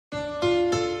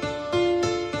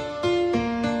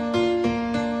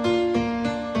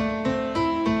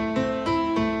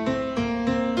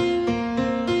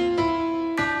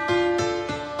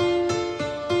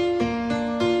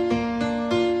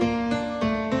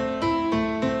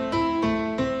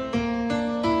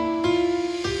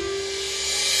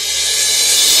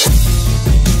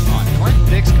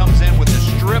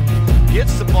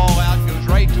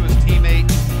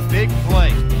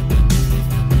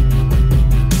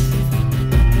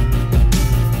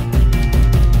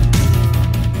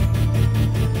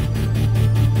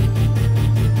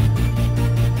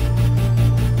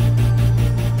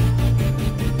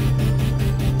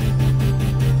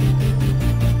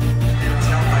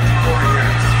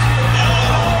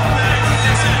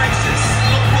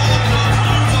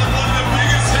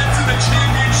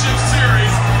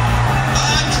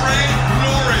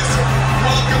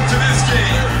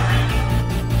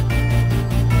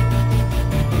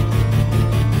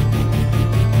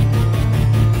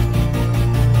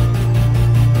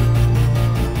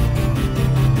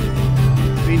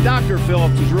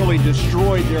Phillips has really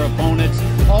destroyed their opponents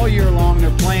all year long.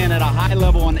 They're playing at a high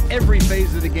level on every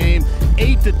phase of the game.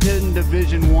 8 to 10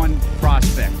 Division I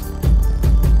prospects.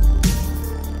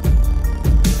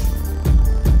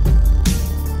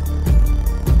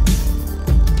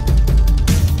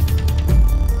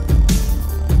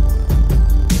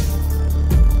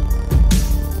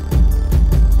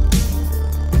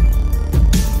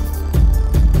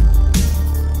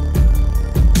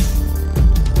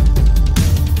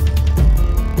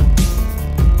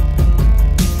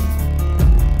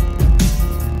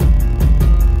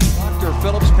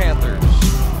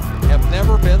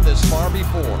 Been this far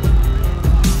before,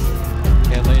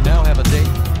 and they now have a date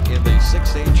in the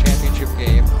 6A championship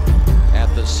game at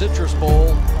the Citrus Bowl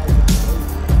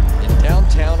in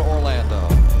downtown Orlando.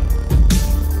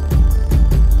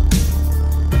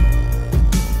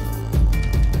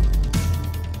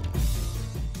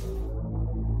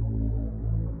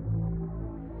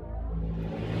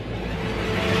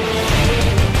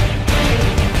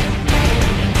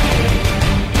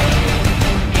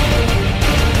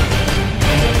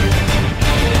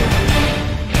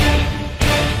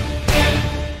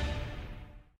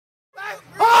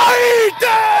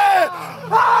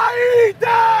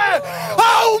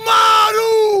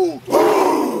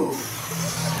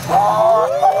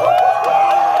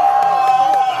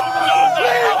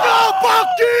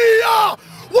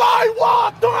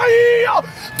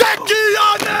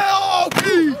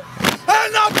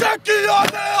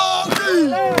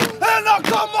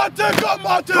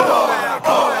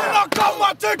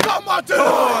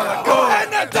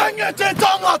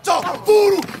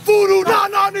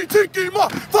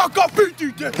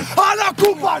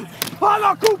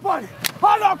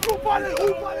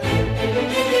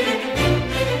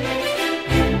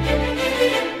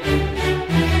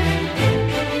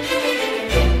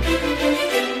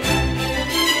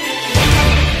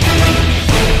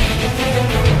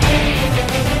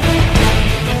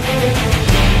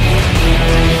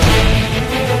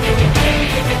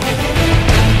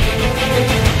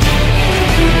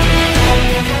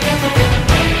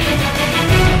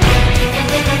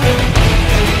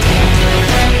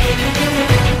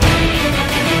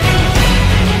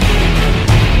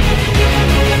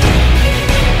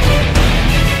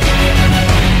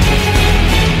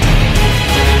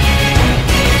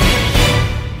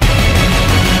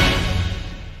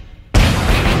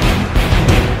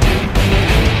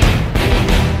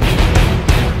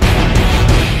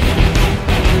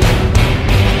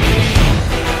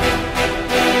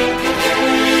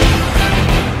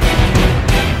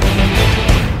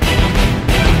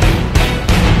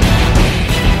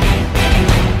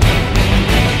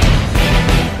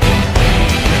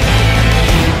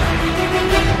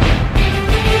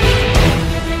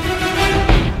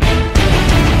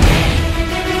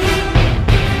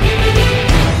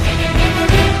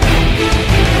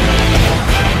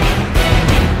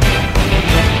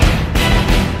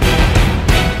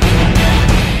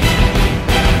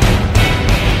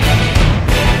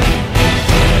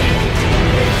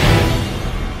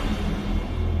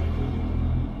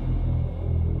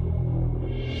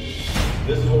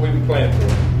 This is what we've been planning for.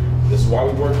 This is why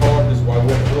we worked hard. This is why we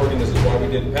went to Oregon. This is why we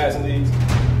did the passing leagues.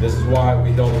 This is why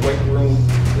we held the weight room.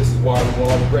 This is why we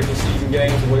won all the regular season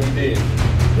games the way we did.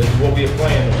 This is what we have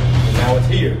planned on. And now it's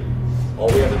here. All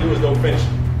we have to do is go finish it.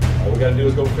 All we got to do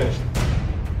is go finish it.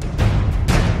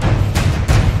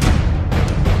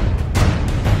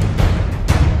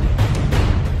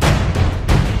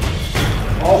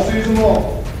 All season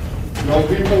long, you know,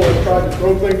 people have tried to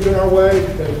throw things in our way.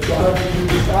 They've tried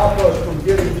to stop us from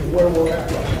getting to where we're at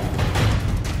right now.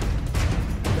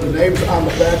 The names on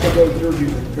the back of those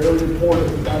jerseys are very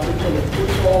important, not just in the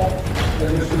football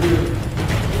and this year.